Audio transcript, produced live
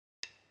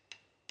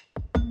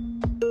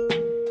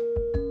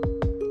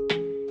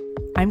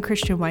I'm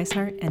Christian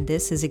Weishart, and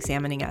this is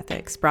Examining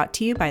Ethics, brought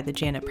to you by the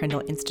Janet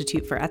Prindle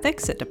Institute for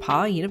Ethics at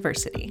DePauw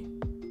University.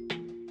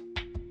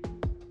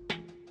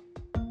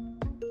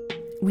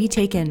 We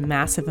take in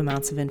massive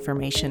amounts of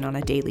information on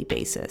a daily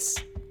basis.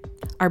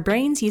 Our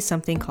brains use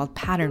something called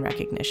pattern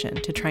recognition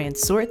to try and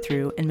sort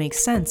through and make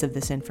sense of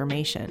this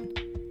information.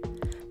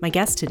 My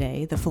guest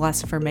today, the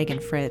philosopher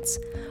Fritts,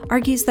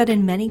 argues that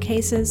in many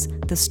cases,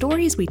 the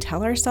stories we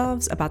tell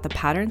ourselves about the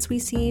patterns we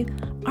see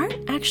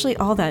aren't actually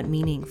all that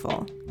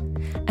meaningful.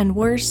 And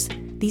worse,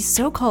 these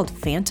so-called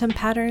phantom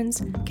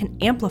patterns can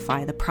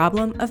amplify the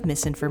problem of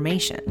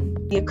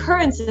misinformation. The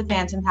occurrence of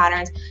phantom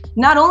patterns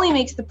not only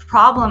makes the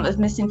problem of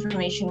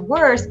misinformation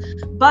worse,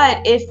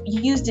 but if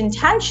used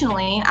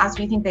intentionally, as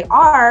we think they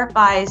are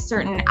by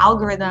certain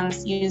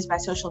algorithms used by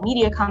social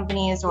media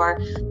companies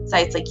or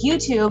sites like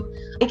YouTube,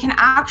 it can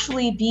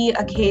actually be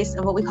a case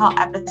of what we call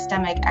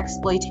epistemic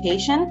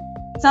exploitation.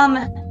 Some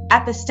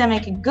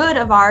epistemic good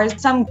of ours,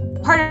 some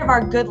part of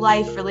our good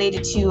life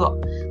related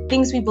to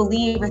things we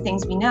believe or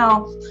things we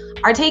know,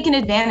 are taken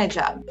advantage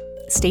of.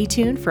 Stay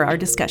tuned for our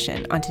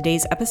discussion on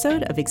today's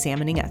episode of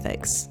Examining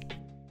Ethics.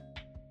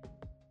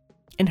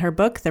 In her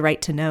book, The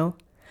Right to Know,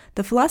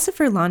 the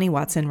philosopher Lonnie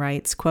Watson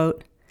writes,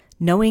 quote,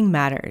 "Knowing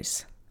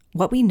matters.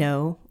 What we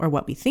know, or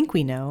what we think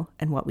we know,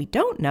 and what we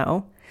don't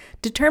know,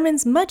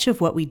 determines much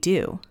of what we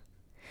do.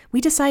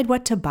 We decide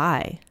what to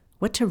buy,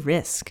 what to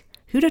risk,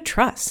 who to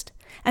trust,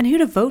 and who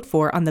to vote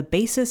for on the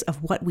basis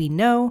of what we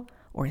know,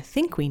 or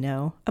think we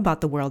know,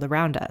 about the world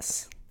around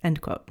us." End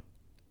quote.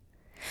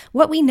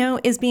 What we know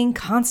is being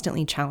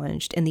constantly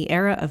challenged in the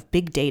era of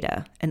big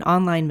data and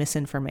online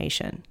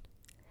misinformation.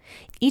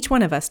 Each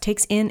one of us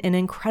takes in an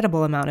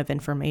incredible amount of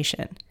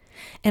information,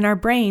 and our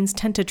brains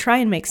tend to try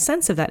and make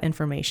sense of that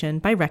information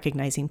by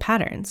recognizing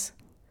patterns.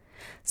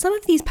 Some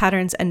of these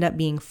patterns end up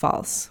being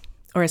false,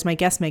 or as my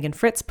guest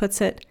Fritts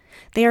puts it,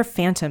 they are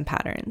phantom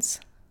patterns.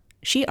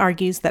 She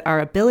argues that our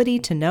ability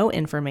to know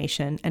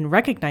information and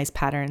recognize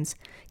patterns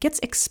gets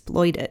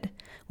exploited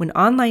when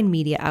online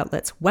media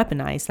outlets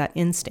weaponize that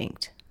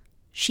instinct.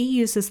 She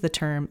uses the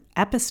term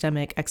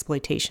epistemic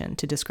exploitation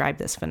to describe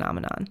this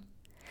phenomenon.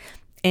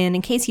 And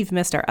in case you've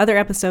missed our other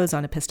episodes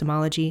on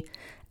epistemology,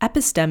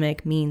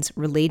 epistemic means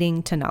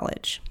relating to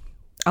knowledge.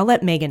 I'll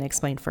let Megan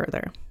explain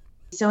further.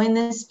 So in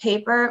this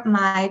paper,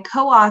 my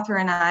co-author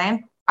and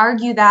I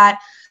argue that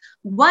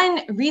one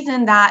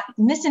reason that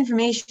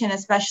misinformation,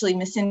 especially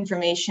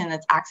misinformation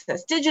that's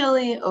accessed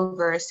digitally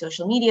over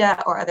social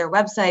media or other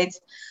websites,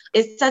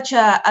 is such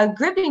a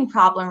gripping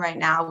problem right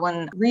now.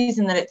 One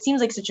reason that it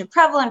seems like such a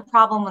prevalent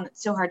problem when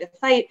it's so hard to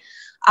fight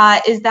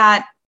is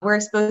that we're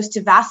exposed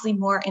to vastly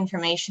more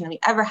information than we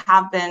ever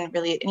have been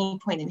really at any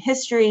point in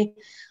history.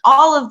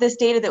 All of this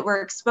data that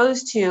we're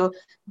exposed to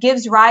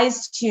gives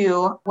rise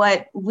to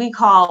what we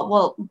call,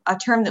 well, a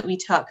term that we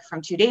took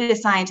from two data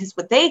scientists,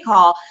 what they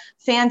call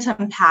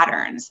phantom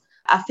patterns.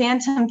 A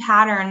phantom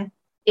pattern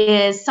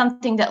is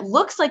something that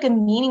looks like a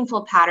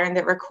meaningful pattern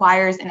that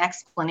requires an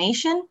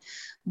explanation,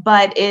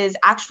 but is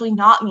actually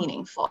not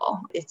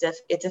meaningful. It's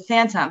a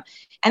phantom.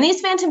 And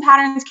these phantom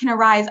patterns can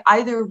arise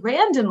either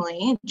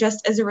randomly,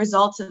 just as a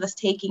result of us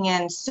taking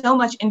in so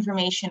much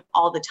information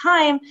all the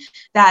time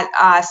that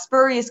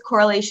spurious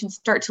correlations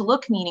start to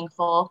look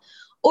meaningful,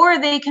 or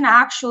they can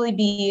actually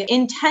be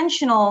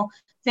intentional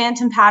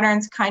phantom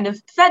patterns kind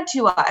of fed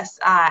to us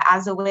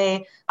as a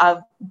way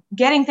of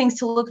getting things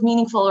to look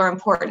meaningful or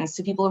important.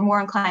 So people are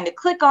more inclined to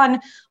click on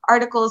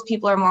articles,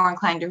 people are more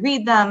inclined to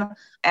read them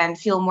and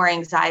feel more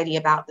anxiety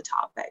about the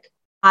topic.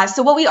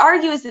 So what we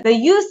argue is that the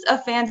use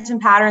of phantom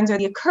patterns or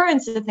the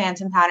occurrence of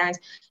phantom patterns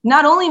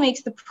not only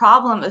makes the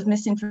problem of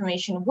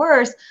misinformation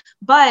worse,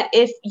 but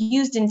if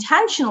used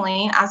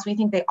intentionally, as we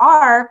think they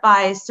are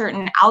by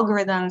certain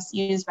algorithms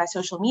used by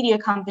social media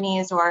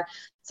companies or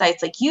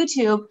sites like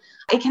YouTube,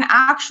 it can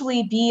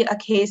actually be a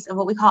case of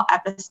what we call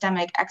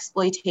epistemic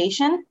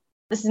exploitation.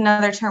 This is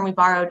another term we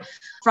borrowed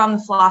from the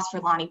philosopher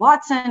Lonnie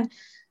Watson.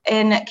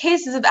 In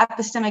cases of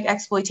epistemic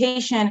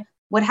exploitation,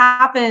 what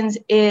happens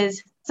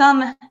is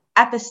some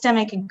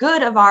epistemic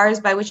good of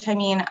ours, by which I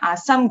mean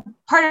some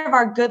part of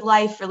our good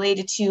life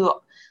related to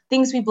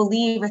things we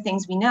believe or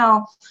things we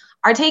know,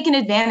 are taken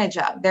advantage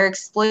of. They're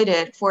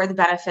exploited for the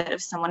benefit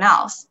of someone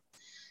else.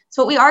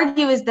 So what we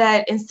argue is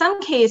that in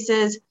some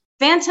cases,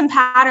 phantom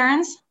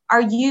patterns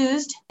are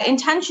used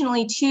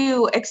intentionally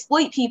to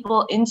exploit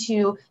people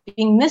into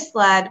being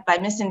misled by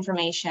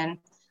misinformation,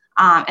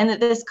 and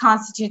that this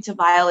constitutes a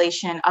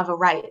violation of a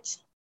right.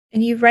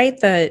 And you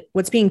write that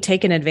what's being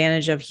taken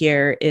advantage of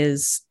here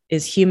is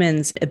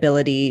humans'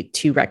 ability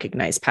to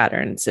recognize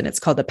patterns, and it's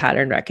called the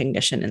pattern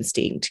recognition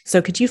instinct.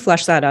 So could you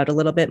flesh that out a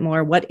little bit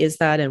more? What is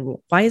that, and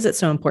why is it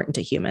so important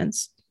to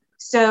humans?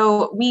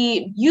 So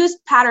we use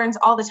patterns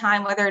all the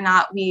time, whether or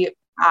not we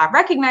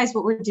recognize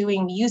what we're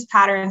doing. We use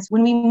patterns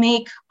when we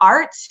make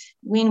art,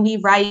 when we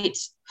write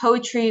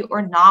poetry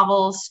or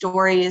novels,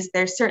 stories.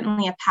 There's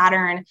certainly a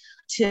pattern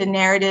to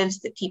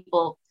narratives that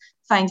people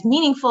find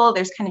meaningful.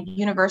 There's kind of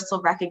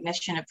universal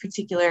recognition of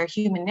particular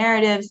human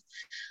narratives.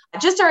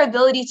 Just our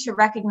ability to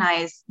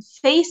recognize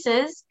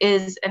faces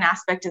is an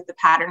aspect of the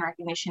pattern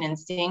recognition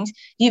instinct.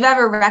 If you've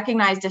ever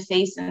recognized a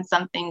face in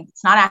something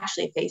that's not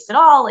actually a face at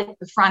all, like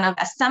the front of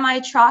a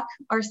semi-truck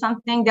or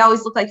something, they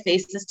always look like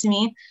faces to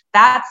me.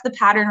 That's the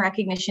pattern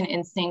recognition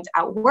instinct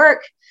at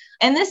work.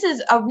 And this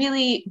is a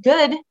really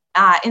good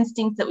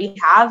instinct that we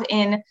have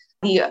in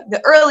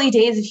the early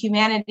days of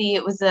humanity.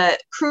 It was a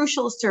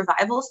crucial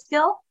survival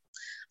skill.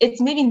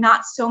 It's maybe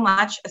not so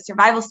much a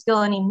survival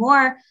skill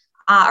anymore,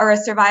 or a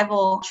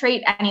survival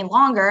trait any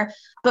longer,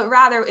 but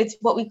rather it's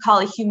what we call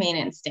a humane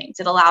instinct.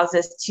 It allows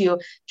us to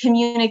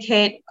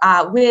communicate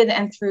with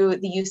and through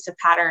the use of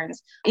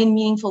patterns in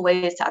meaningful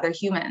ways to other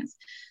humans.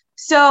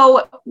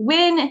 So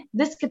when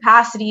this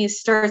capacity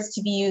starts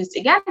to be used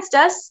against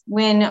us,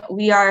 when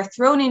we are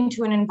thrown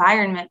into an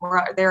environment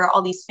where there are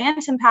all these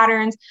phantom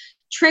patterns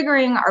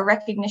triggering our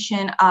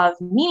recognition of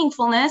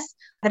meaningfulness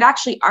that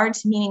actually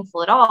aren't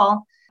meaningful at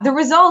all, the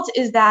result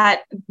is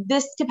that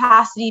this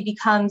capacity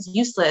becomes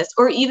useless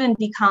or even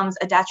becomes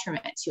a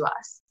detriment to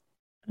us.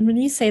 When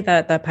you say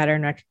that the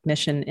pattern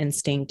recognition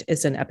instinct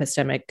is an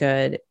epistemic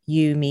good,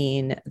 you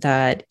mean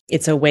that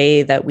it's a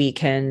way that we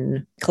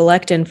can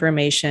collect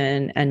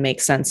information and make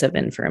sense of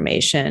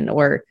information,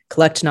 or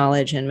collect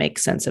knowledge and make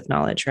sense of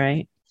knowledge,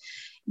 right?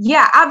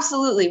 Yeah,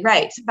 absolutely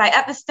right. By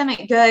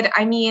epistemic good,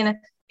 I mean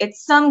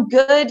it's some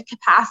good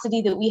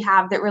capacity that we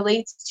have that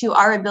relates to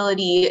our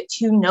ability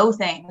to know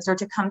things or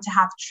to come to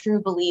have true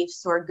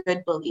beliefs or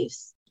good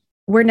beliefs.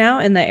 We're now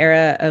in the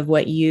era of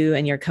what you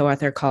and your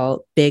co-author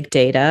call big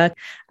data,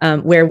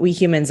 where we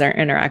humans are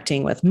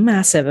interacting with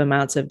massive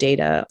amounts of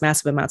data,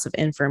 massive amounts of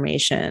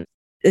information.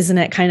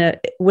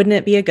 Wouldn't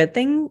it be a good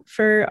thing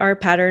for our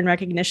pattern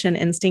recognition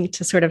instinct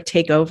to sort of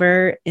take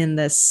over in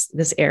this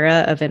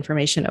era of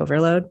information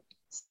overload?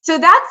 So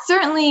that's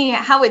certainly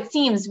how it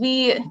seems.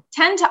 We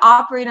tend to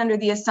operate under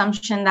the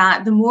assumption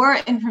that the more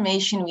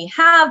information we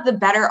have, the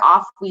better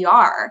off we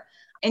are.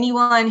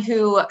 Anyone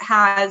who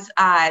has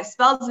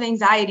spells of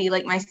anxiety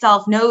like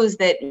myself knows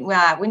that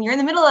when you're in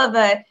the middle of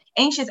an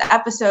anxious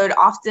episode,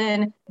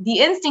 often the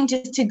instinct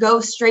is to go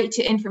straight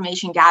to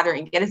information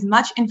gathering, get as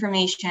much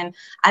information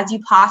as you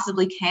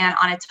possibly can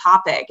on a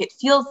topic. It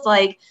feels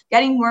like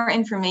getting more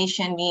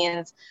information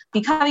means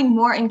becoming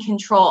more in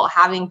control,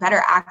 having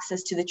better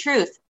access to the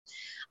truth.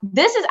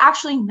 This is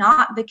actually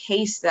not the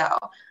case, though.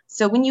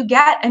 So when you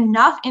get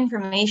enough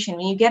information,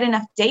 when you get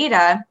enough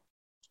data,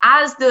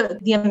 as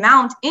the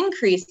amount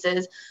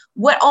increases,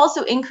 what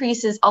also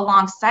increases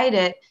alongside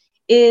it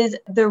is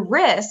the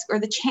risk or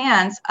the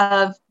chance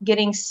of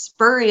getting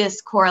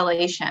spurious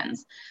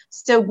correlations.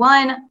 So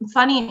one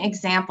funny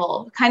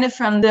example, kind of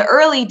from the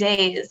early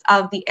days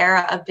of the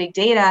era of big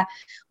data,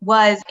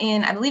 was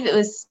in, I believe it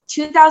was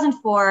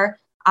 2004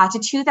 to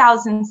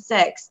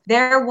 2006,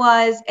 there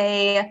was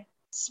a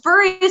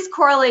spurious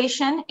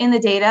correlation in the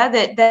data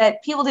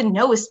that people didn't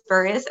know was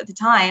spurious at the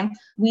time.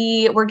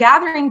 We were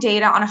gathering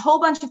data on a whole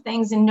bunch of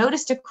things and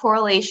noticed a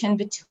correlation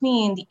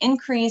between the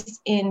increase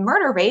in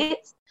murder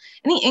rates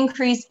and the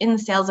increase in the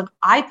sales of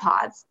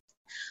iPods.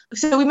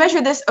 So we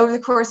measured this over the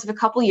course of a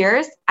couple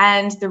years,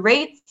 and the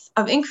rates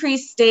of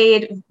increase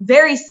stayed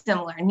very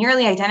similar,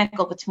 nearly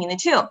identical between the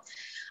two.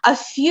 A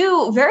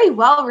few very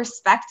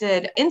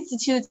well-respected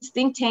institutes,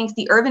 think tanks,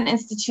 the Urban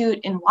Institute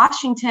in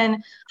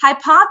Washington,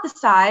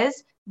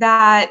 hypothesized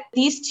that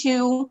these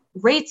two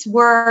rates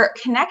were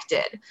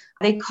connected.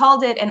 They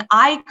called it an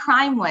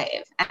I-crime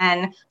wave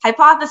and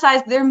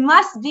hypothesized there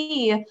must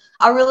be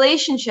a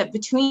relationship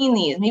between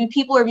these. Maybe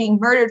people are being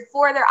murdered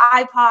for their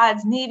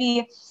iPods,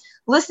 maybe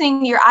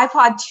listening to your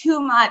iPod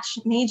too much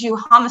made you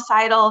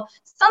homicidal,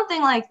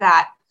 something like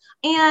that.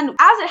 And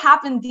as it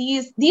happened,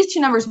 these two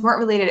numbers weren't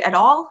related at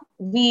all.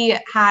 We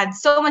had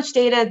so much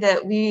data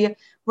that we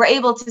were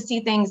able to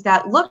see things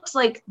that looked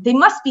like they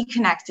must be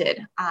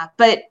connected,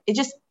 but it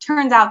just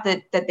turns out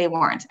that they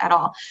weren't at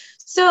all.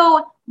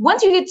 So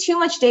once you get too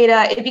much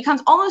data, it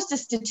becomes almost a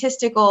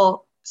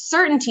statistical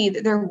certainty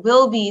that there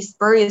will be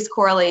spurious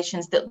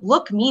correlations that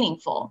look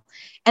meaningful.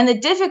 And the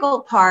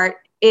difficult part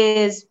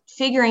is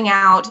figuring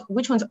out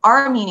which ones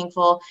are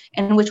meaningful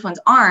and which ones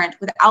aren't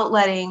without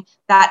letting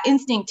that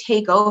instinct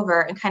take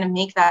over and kind of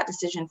make that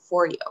decision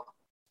for you.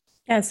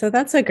 Yeah, so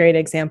that's a great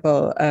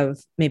example of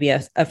maybe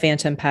a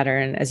phantom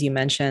pattern, as you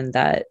mentioned,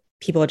 that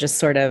people just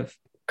sort of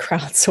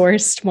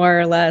crowdsourced more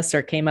or less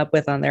or came up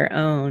with on their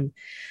own.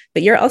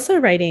 But you're also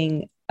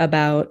writing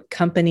about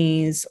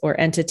companies or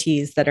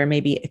entities that are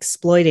maybe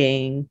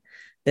exploiting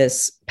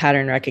this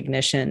pattern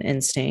recognition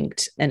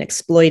instinct and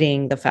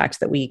exploiting the fact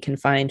that we can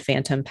find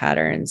phantom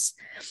patterns.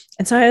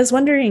 And so I was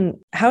wondering,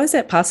 how is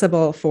it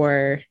possible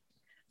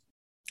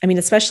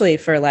especially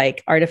for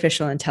like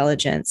artificial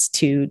intelligence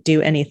to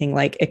do anything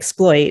like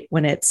exploit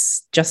when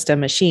it's just a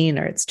machine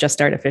or it's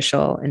just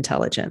artificial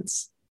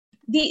intelligence?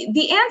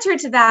 The answer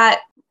to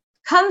that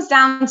comes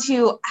down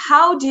to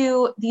how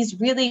do these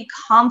really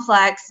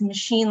complex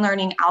machine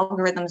learning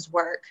algorithms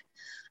work?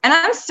 And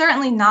I'm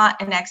certainly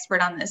not an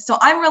expert on this. So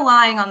I'm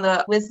relying on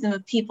the wisdom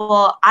of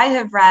people I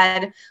have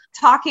read,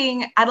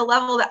 talking at a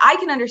level that I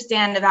can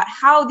understand about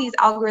how these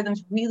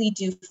algorithms really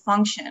do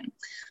function.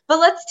 But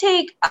let's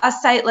take a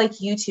site like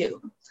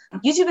YouTube.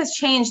 YouTube has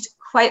changed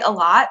quite a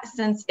lot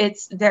since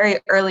its very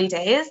early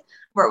days,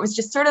 where it was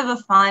just sort of a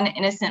fun,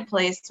 innocent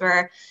place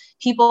where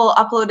people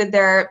uploaded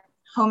their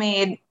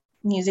homemade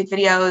music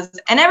videos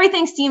and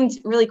everything seemed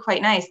really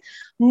quite nice.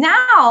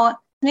 Now,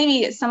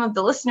 maybe some of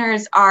the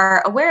listeners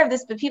are aware of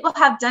this, but people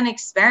have done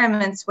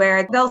experiments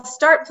where they'll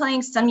start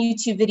playing some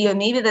YouTube video,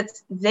 maybe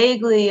that's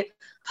vaguely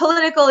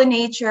political in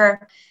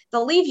nature.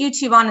 They'll leave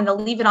YouTube on and they'll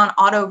leave it on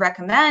auto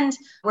recommend,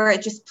 where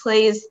it just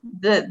plays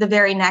the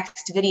very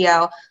next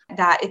video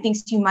that it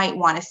thinks you might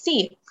want to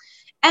see.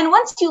 And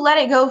once you let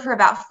it go for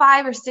about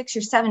 5 or 6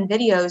 or 7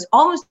 videos,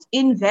 almost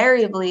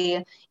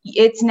invariably,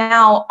 it's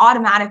now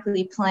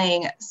automatically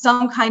playing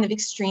some kind of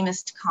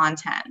extremist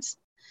content.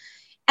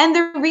 And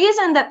the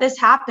reason that this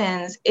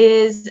happens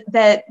is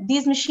that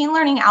these machine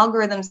learning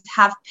algorithms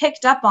have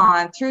picked up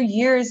on, through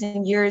years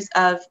and years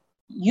of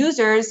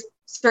users,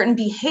 certain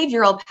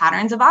behavioral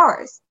patterns of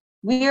ours.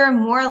 We are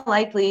more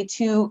likely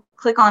to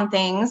click on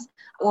things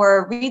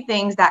or read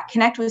things that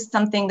connect with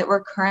something that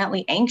we're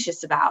currently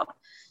anxious about.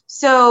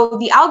 So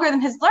the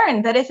algorithm has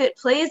learned that if it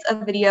plays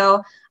a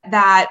video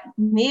that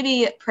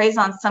maybe preys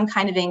on some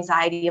kind of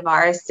anxiety of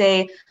ours,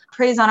 say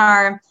preys on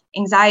our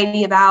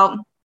anxiety about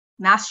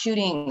mass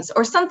shootings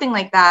or something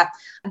like that,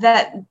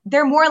 that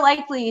they're more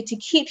likely to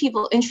keep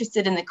people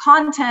interested in the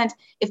content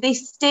if they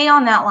stay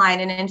on that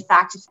line. And in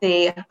fact, if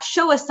they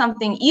show us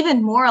something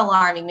even more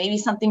alarming, maybe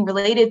something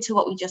related to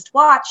what we just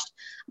watched,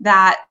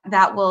 that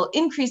will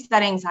increase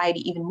that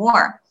anxiety even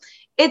more.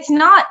 It's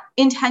not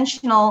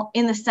intentional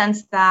in the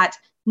sense that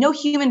no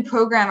human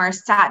programmer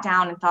sat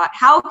down and thought,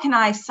 how can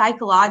I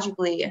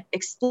psychologically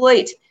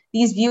exploit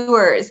these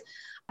viewers?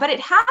 But it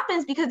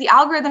happens because the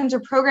algorithms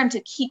are programmed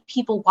to keep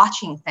people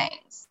watching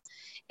things.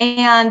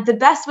 And the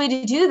best way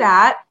to do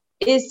that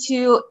is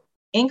to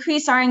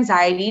increase our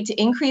anxiety, to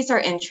increase our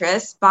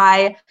interest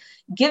by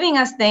giving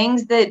us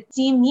things that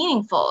seem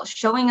meaningful,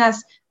 showing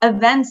us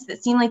events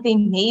that seem like they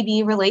may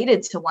be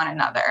related to one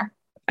another.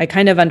 I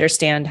kind of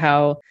understand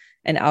how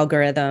an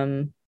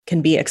algorithm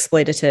can be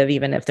exploitative,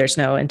 even if there's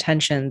no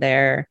intention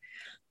there.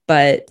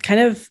 But kind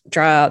of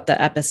draw out the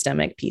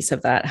epistemic piece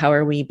of that. How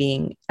are we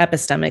being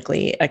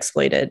epistemically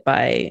exploited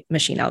by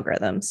machine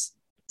algorithms?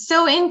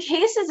 So in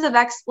cases of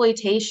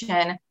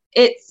exploitation,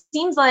 it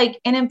seems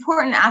like an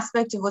important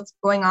aspect of what's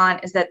going on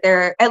is that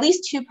there are at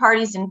least 2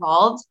 parties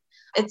involved.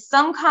 It's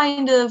some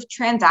kind of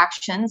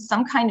transaction,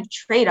 some kind of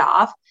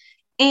trade-off.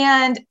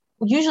 And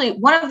usually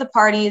one of the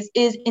parties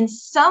is in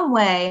some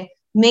way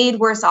made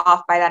worse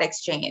off by that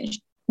exchange.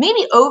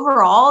 Maybe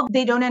overall,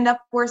 they don't end up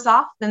worse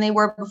off than they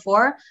were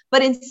before,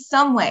 but in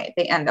some way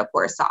they end up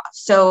worse off.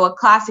 So a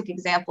classic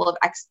example of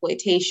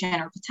exploitation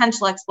or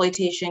potential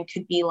exploitation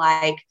could be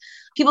like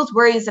people's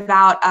worries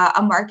about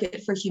a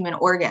market for human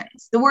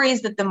organs. The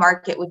worries that the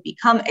market would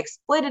become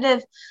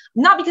exploitative,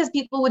 not because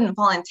people wouldn't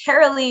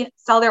voluntarily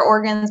sell their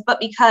organs, but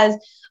because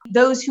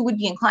those who would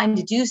be inclined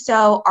to do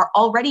so are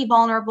already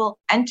vulnerable,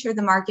 enter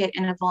the market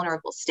in a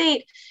vulnerable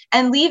state,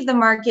 and leave the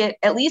market,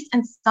 at least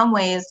in some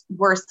ways,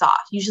 worse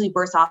off, usually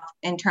worse off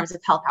in terms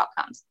of health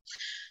outcomes.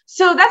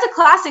 So that's a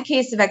classic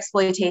case of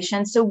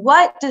exploitation. So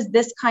what does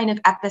this kind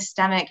of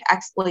epistemic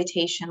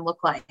exploitation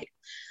look like?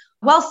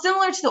 Well,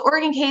 similar to the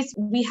organ case,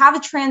 we have a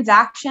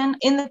transaction.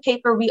 In the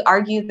paper, we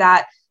argue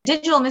that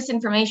digital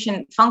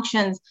misinformation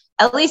functions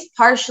at least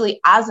partially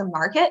as a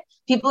market.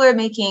 People are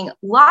making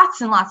lots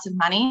and lots of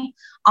money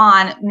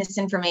on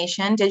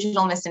misinformation,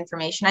 digital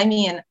misinformation. I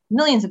mean,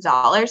 millions of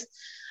dollars.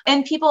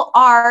 And people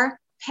are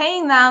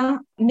paying them,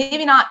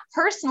 maybe not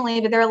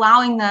personally, but they're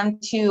allowing them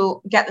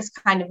to get this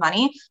kind of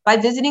money by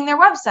visiting their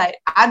website.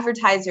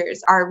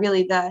 Advertisers are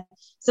really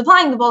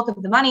supplying the bulk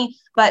of the money,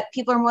 but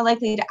people are more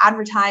likely to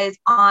advertise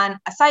on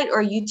a site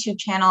or a YouTube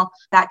channel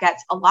that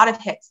gets a lot of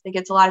hits, that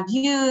gets a lot of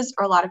views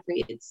or a lot of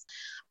reads.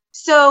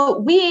 So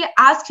we,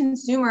 as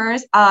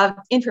consumers of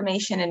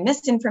information and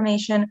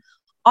misinformation,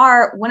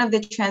 are one of the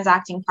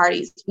transacting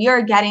parties. We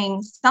are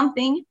getting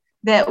something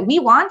that we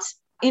want,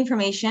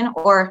 information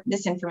or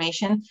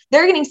misinformation.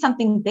 They're getting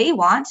something they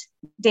want,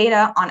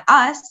 data on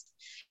us.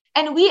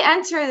 And we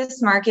enter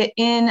this market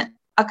in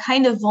a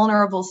kind of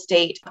vulnerable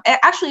state,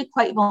 actually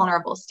quite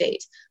vulnerable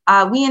state.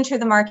 We enter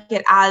the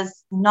market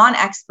as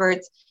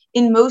non-experts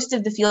in most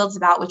of the fields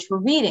about which we're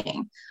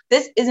reading.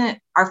 This isn't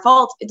our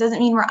fault. It doesn't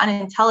mean we're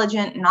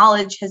unintelligent.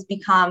 Knowledge has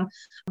become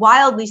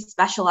wildly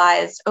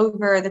specialized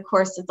over the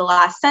course of the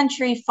last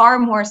century, far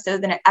more so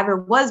than it ever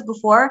was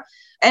before.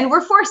 And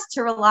we're forced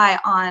to rely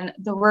on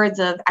the words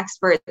of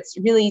experts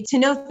really to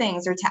know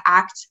things or to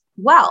act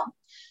well.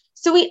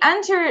 So we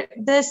enter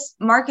this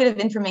market of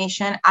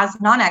information as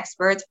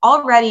non-experts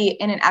already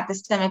in an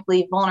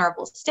epistemically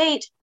vulnerable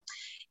state.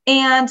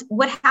 And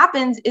what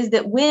happens is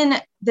that when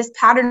this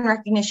pattern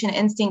recognition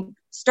instinct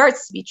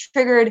starts to be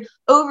triggered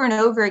over and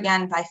over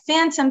again by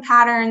phantom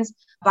patterns,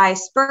 by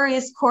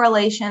spurious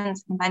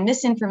correlations, and by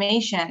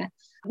misinformation,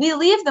 We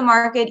leave the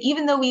market,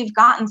 even though we've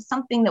gotten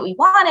something that we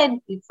wanted,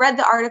 we've read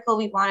the article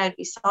we wanted,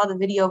 we saw the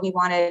video we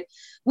wanted,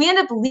 we end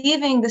up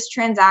leaving this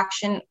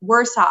transaction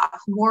worse off,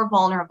 more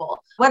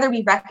vulnerable, whether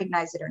we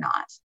recognize it or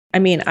not. I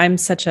mean, I'm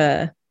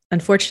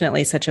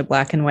unfortunately, such a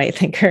black and white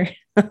thinker.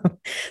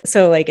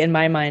 So like in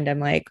my mind, I'm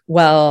like,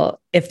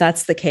 well, if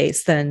that's the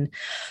case, then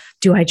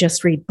do I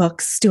just read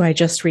books? Do I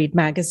just read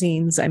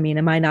magazines? I mean,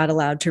 am I not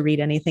allowed to read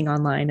anything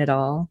online at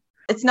all?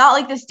 It's not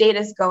like this data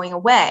is going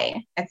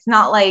away. It's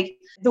not like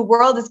the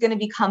world is going to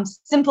become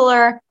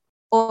simpler,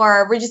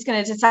 or we're just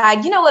going to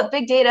decide, you know what,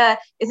 big data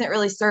isn't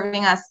really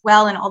serving us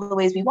well in all the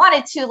ways we want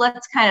it to.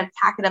 Let's kind of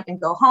pack it up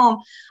and go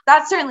home.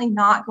 That's certainly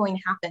not going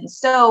to happen.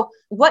 So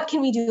what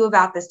can we do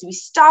about this? Do we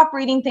stop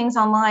reading things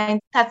online?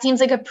 That seems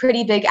like a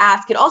pretty big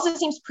ask. It also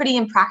seems pretty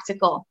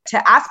impractical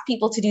to ask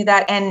people to do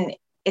that. And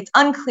it's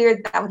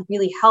unclear that would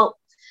really help.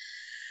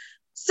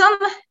 Some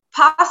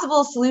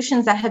possible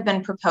solutions that have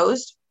been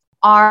proposed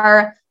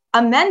are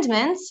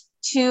amendments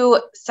to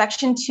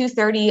Section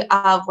 230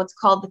 of what's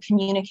called the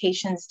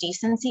Communications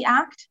Decency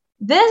Act.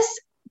 This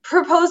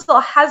proposal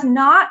has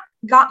not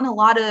gotten a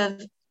lot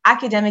of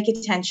academic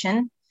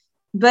attention,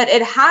 but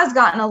it has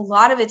gotten a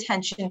lot of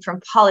attention from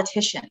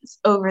politicians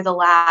over the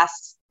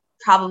last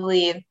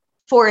probably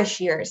 4-ish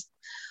years.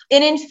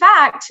 And in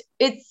fact,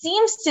 it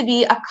seems to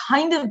be a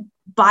kind of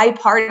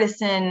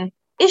bipartisan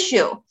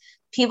issue.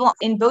 People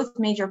in both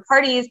major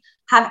parties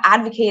have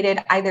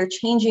advocated either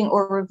changing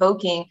or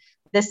revoking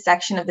this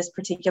section of this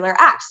particular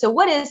act. So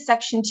what is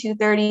Section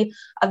 230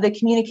 of the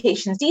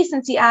Communications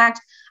Decency Act?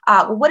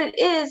 What it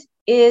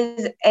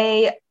is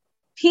a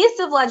piece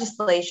of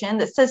legislation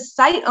that says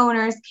site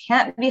owners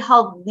can't be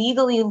held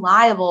legally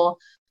liable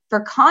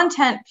for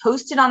content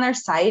posted on their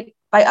site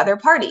by other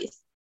parties.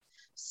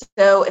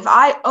 So if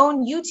I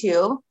own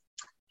YouTube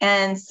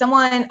and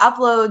someone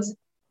uploads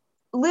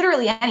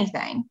literally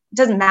anything, it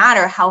doesn't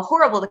matter how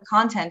horrible the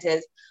content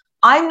is,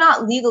 I'm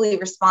not legally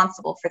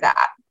responsible for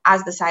that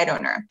as the site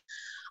owner.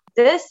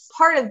 This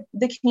part of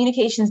the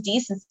Communications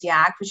Decency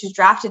Act, which was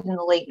drafted in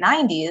the late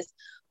 90s,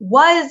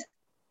 was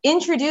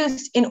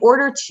introduced in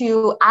order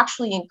to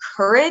actually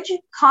encourage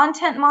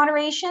content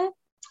moderation.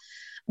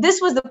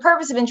 This was the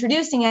purpose of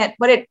introducing it,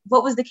 but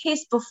what was the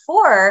case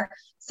before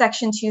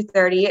Section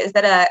 230 is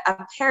that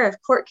a pair of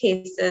court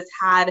cases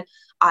had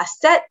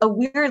set a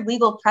weird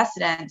legal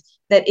precedent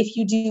that if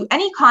you do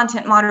any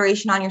content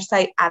moderation on your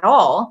site at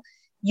all,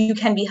 you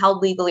can be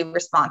held legally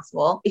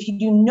responsible. If you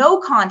do no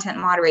content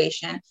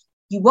moderation,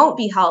 you won't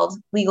be held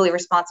legally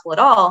responsible at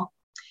all.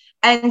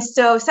 And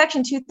so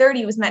Section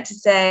 230 was meant to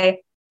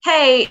say,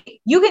 hey,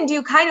 you can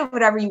do kind of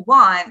whatever you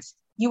want.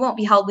 You won't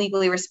be held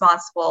legally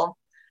responsible,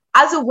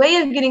 as a way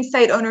of getting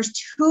site owners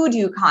to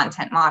do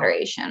content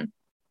moderation.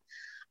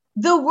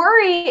 The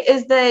worry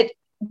is that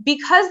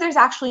because there's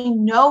actually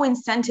no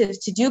incentives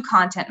to do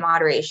content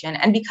moderation,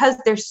 and because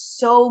there's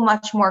so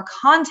much more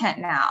content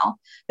now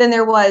than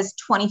there was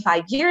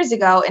 25 years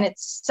ago, and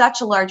it's such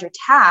a larger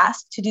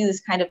task to do this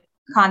kind of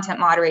content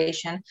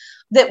moderation,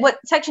 that what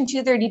Section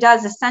 230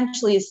 does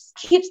essentially is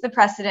keeps the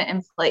precedent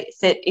in place.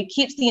 It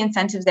keeps the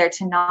incentives there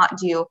to not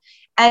do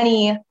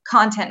any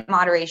content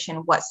moderation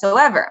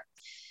whatsoever.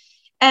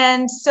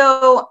 And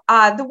so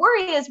the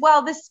worry is,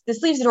 well, this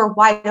leaves the door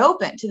wide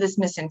open to this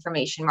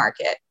misinformation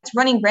market. It's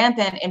running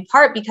rampant in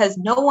part because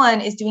no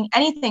one is doing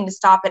anything to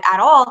stop it at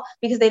all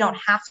because they don't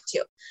have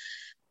to.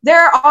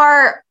 There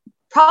are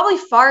probably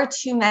far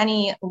too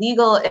many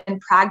legal and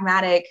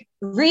pragmatic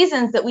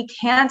reasons that we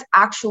can't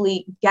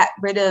actually get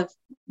rid of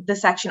the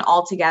section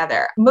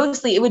altogether.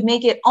 Mostly, it would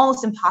make it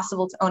almost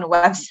impossible to own a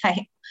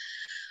website.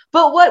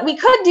 But what we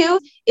could do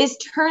is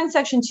turn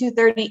Section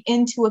 230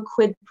 into a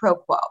quid pro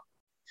quo.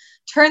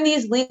 Turn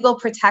these legal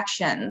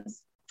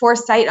protections for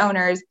site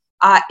owners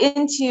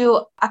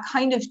into a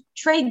kind of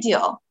trade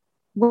deal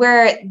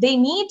where they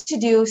need to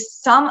do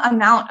some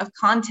amount of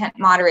content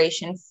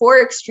moderation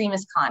for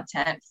extremist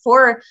content,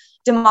 for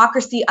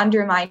democracy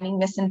undermining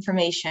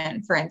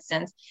misinformation, for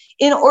instance,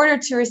 in order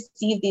to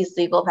receive these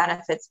legal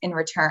benefits in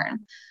return.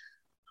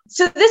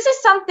 So this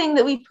is something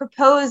that we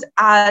propose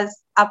as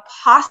a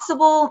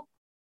possible,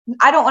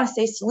 I don't want to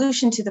say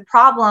solution to the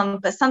problem,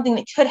 but something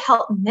that could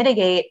help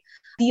mitigate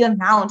the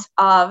amount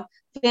of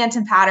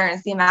phantom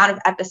patterns, the amount of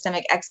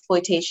epistemic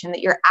exploitation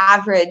that your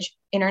average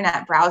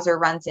internet browser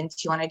runs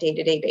into on a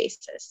day-to-day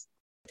basis.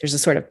 There's a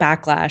sort of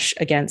backlash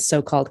against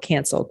so-called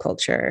cancel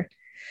culture.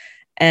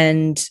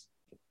 And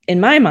in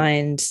my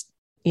mind,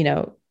 you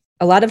know,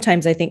 a lot of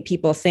times I think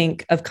people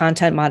think of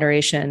content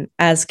moderation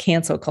as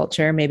cancel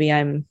culture. Maybe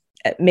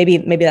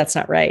that's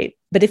not right.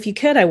 But if you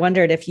could, I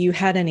wondered if you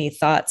had any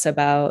thoughts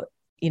about,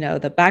 you know,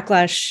 the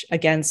backlash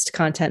against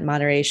content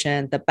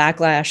moderation, the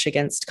backlash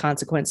against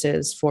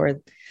consequences for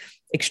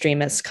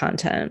extremist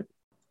content.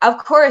 Of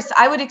course,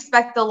 I would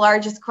expect the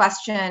largest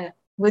question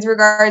with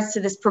regards to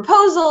this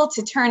proposal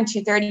to turn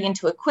 230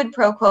 into a quid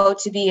pro quo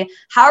to be,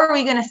 how are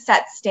we going to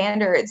set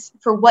standards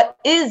for what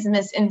is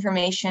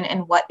misinformation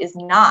and what is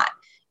not?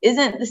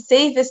 Isn't the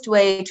safest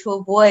way to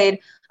avoid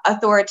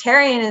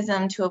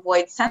authoritarianism, to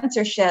avoid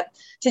censorship,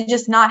 to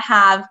just not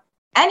have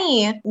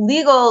any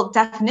legal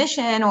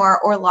definition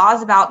or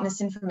laws about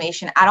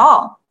misinformation at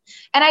all.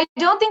 And I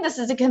don't think this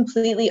is a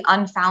completely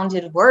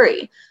unfounded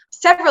worry.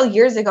 Several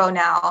years ago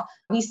now,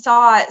 we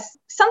saw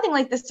something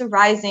like this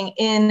arising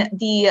in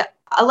the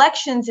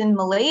elections in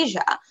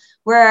Malaysia,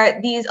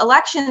 where these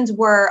elections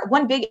were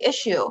one big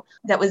issue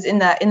that was in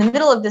the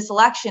middle of this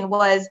election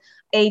was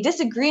a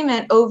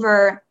disagreement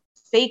over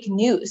fake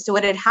news. So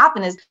what had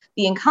happened is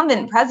the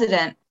incumbent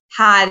president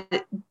had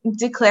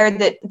declared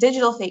that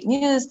digital fake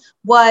news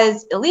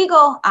was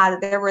illegal, that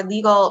there were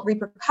legal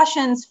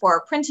repercussions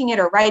for printing it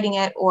or writing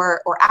it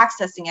or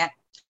accessing it.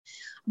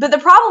 But the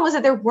problem was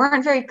that there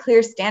weren't very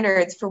clear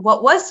standards for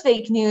what was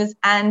fake news,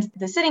 and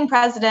the sitting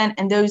president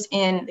and those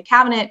in the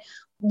cabinet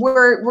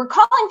were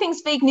calling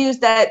things fake news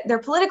that their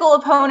political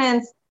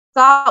opponents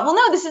thought, well,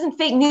 no, this isn't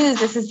fake news.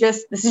 This is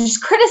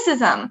just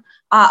criticism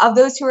of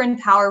those who are in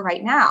power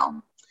right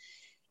now.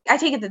 I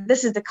take it that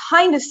this is the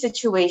kind of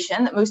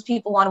situation that most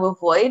people want to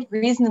avoid,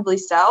 reasonably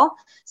so.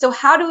 So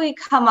how do we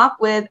come up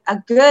with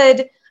a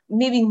good,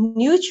 maybe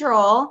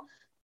neutral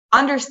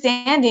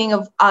understanding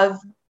of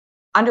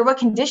under what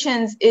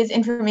conditions is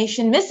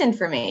information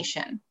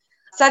misinformation,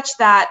 such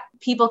that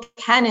people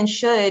can and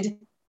should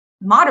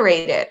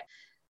moderate it?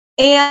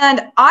 And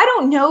I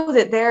don't know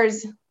that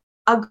there's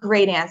a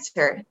great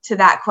answer to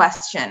that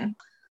question.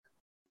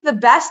 The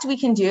best we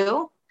can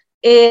do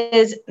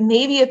is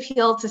maybe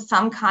appeal to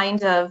some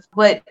kind of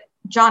what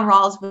John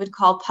Rawls would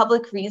call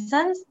public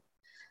reasons,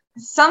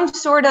 some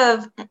sort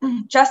of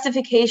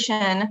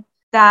justification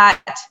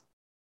that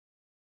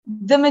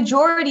the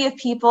majority of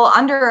people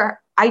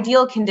under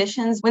ideal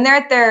conditions, when they're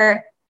at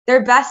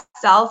their best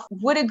self,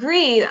 would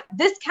agree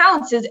this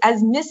counts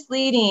as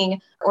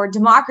misleading or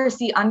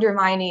democracy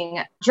undermining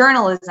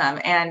journalism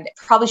and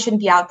probably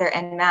shouldn't be out there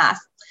en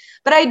masse.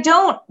 But I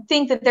don't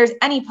think that there's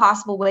any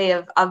possible way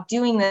of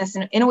doing this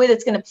in a way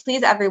that's going to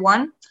please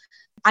everyone.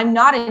 I'm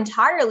not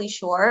entirely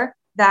sure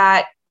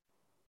that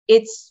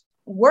it's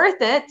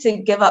worth it to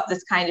give up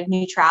this kind of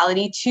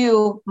neutrality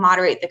to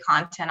moderate the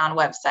content on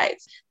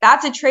websites.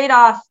 That's a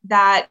trade-off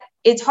that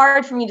it's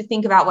hard for me to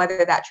think about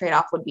whether that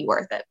trade-off would be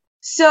worth it.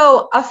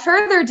 So a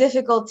further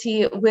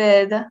difficulty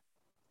with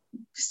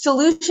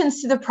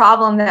solutions to the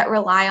problem that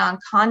rely on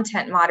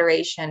content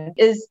moderation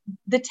is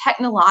the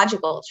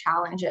technological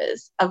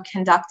challenges of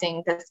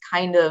conducting this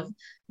kind of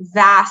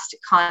vast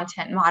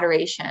content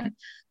moderation.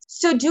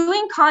 So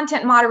doing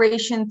content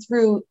moderation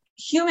through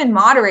human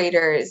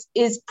moderators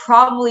is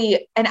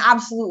probably an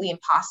absolutely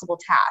impossible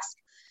task.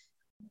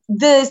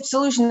 The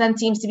solution then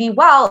seems to be,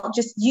 well,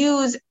 just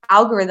use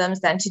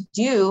algorithms then to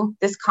do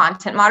this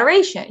content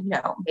moderation.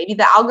 Maybe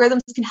the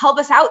algorithms can help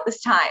us out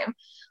this time.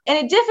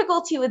 And a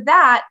difficulty with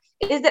that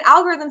is that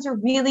algorithms are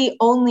really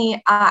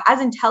only as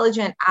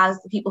intelligent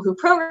as the people who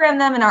program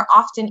them and are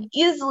often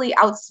easily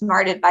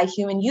outsmarted by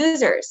human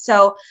users.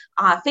 So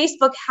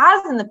Facebook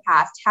has in the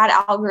past had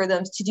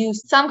algorithms to do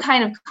some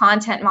kind of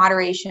content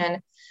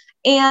moderation,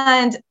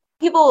 and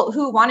people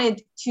who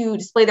wanted to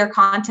display their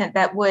content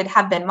that would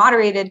have been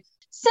moderated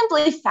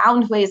simply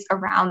found ways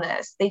around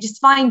this. They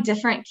just find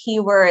different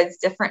keywords,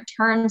 different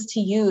terms to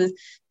use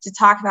to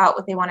talk about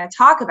what they want to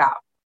talk about.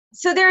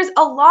 So there's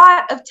a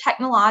lot of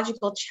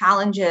technological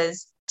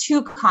challenges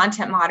to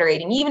content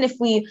moderating, even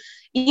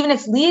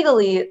if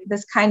legally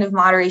this kind of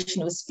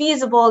moderation was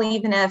feasible,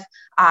 even if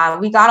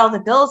we got all the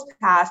bills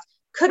passed,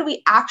 could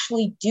we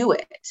actually do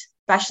it?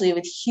 Especially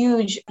with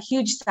huge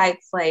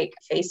sites like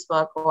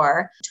Facebook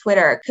or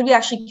Twitter, could we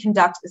actually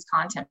conduct this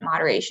content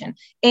moderation?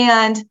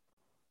 And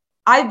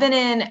I've been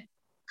in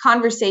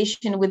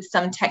conversation with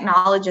some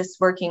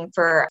technologists working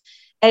for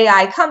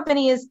AI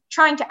companies,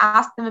 trying to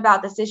ask them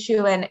about this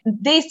issue, and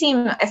they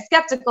seem as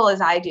skeptical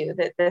as I do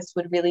that this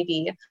would really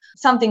be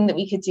something that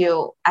we could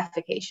do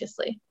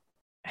efficaciously.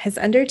 Has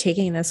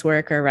undertaking this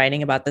work or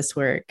writing about this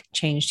work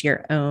changed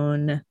your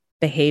own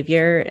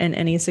behavior in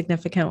any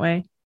significant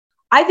way?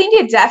 I think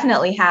it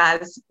definitely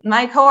has.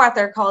 My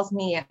co-author calls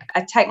me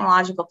a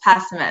technological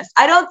pessimist.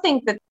 I don't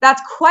think that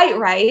that's quite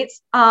right.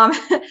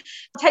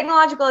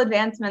 Technological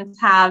advancements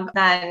have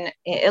been,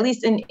 at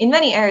least in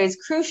many areas,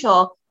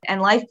 crucial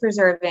and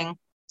life-preserving.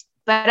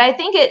 But I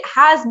think it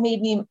has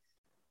made me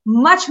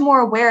much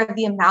more aware of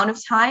the amount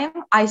of time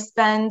I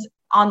spend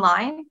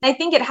online. I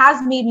think it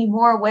has made me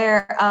more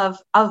aware of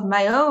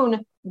my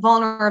own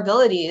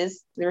vulnerabilities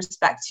with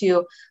respect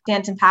to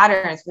phantom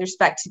patterns, with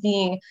respect to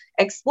being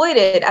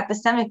exploited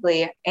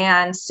epistemically.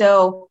 And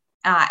so,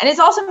 and it's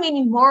also made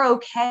me more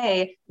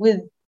okay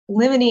with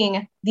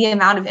limiting the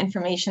amount of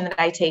information that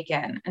I take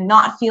in and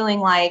not feeling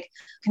like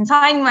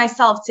consigning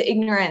myself to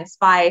ignorance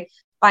by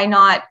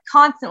not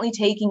constantly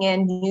taking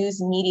in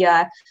news and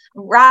media.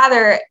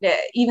 Rather,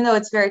 even though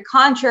it's very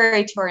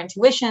contrary to our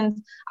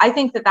intuitions, I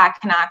think that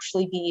can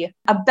actually be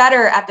a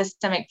better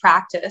epistemic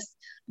practice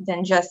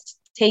than just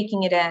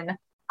taking it in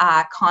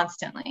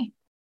constantly.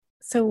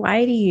 So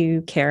why do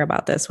you care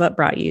about this? What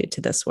brought you to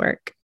this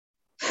work?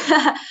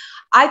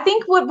 I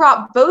think what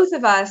brought both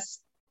of us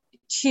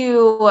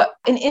to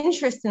an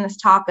interest in this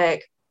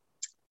topic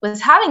was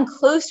having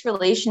close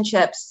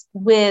relationships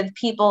with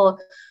people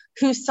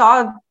who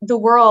saw the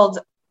world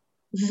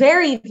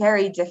very,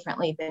 very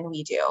differently than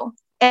we do.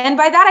 And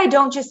by that, I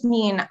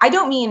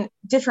don't mean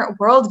different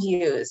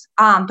worldviews,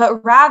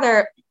 but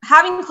rather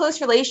having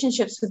close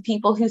relationships with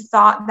people who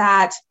thought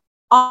that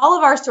all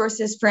of our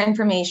sources for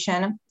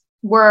information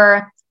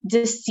were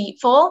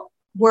deceitful,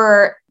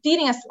 were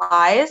feeding us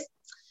lies.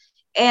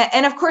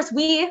 And of course,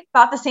 we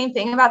thought the same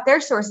thing about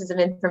their sources of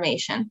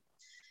information.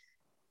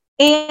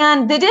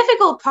 And the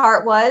difficult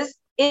part was,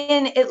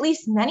 in at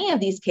least many of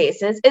these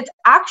cases, it's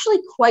actually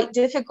quite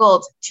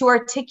difficult to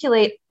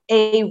articulate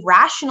a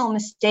rational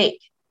mistake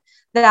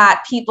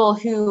that people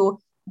who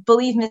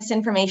believe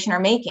misinformation are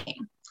making,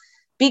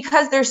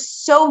 because there's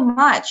so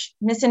much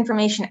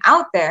misinformation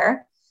out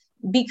there,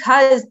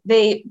 because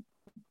they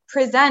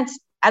present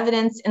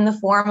evidence in the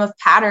form of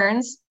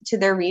patterns to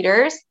their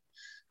readers,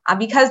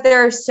 because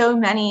there are so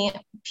many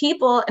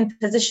people in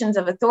positions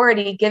of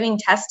authority giving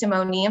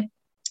testimony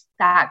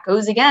that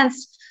goes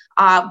against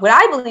what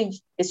I believe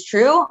is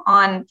true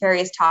on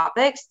various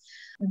topics.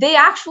 They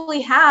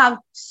actually have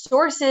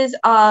sources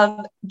of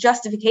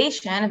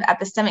justification, of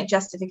epistemic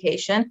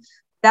justification,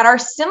 that are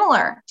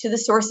similar to the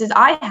sources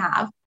I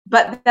have,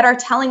 but that are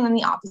telling them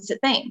the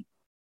opposite thing.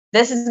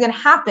 This is going to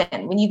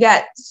happen when you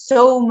get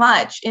so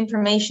much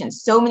information,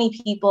 so many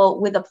people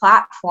with a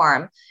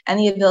platform and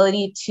the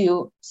ability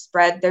to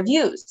spread their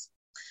views.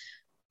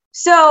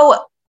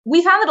 So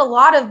we found that a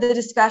lot of the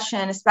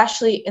discussion,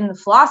 especially in the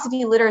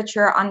philosophy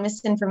literature on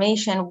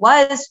misinformation,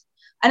 was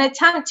an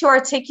attempt to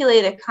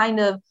articulate a kind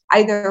of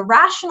either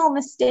rational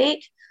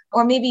mistake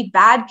or maybe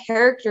bad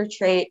character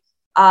trait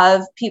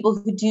of people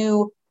who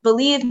do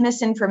believe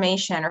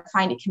misinformation or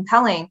find it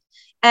compelling.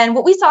 And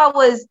what we saw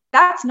was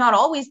that's not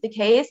always the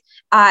case.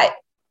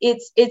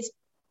 It's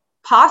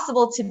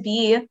possible to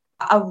be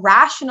a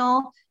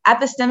rational,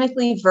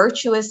 epistemically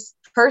virtuous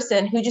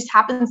person who just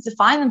happens to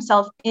find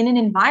themselves in an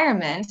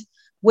environment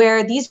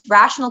where these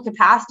rational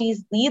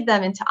capacities lead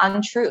them into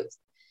untruth.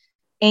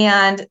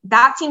 And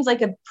that seems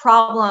like a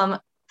problem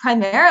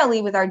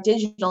primarily with our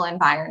digital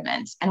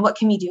environment. And what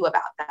can we do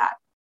about that?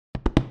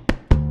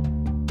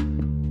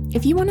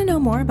 If you want to know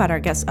more about our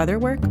guests' other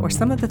work or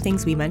some of the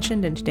things we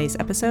mentioned in today's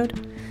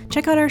episode,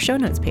 check out our show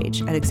notes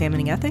page at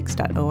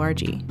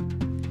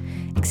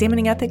examiningethics.org.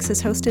 Examining Ethics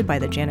is hosted by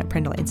the Janet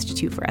Prindle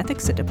Institute for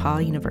Ethics at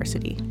DePaul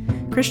University.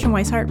 Christian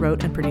Weishart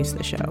wrote and produced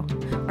the show.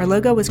 Our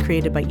logo was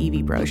created by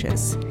Evie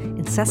Broges.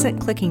 Incessant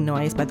clicking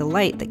noise by the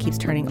light that keeps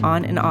turning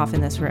on and off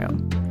in this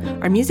room.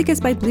 Our music is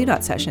by Blue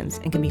Dot Sessions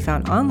and can be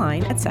found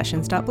online at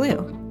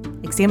sessions.blue.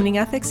 Examining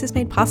Ethics is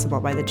made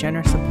possible by the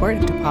generous support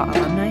of DePaul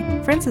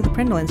alumni, friends of the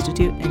Prindle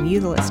Institute, and you,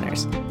 the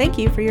listeners. Thank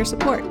you for your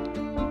support.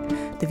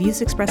 The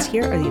views expressed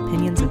here are the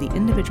opinions of the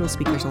individual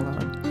speakers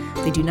alone.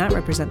 They do not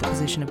represent the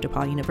position of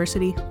DePaul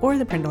University or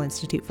the Prindle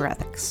Institute for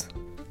Ethics.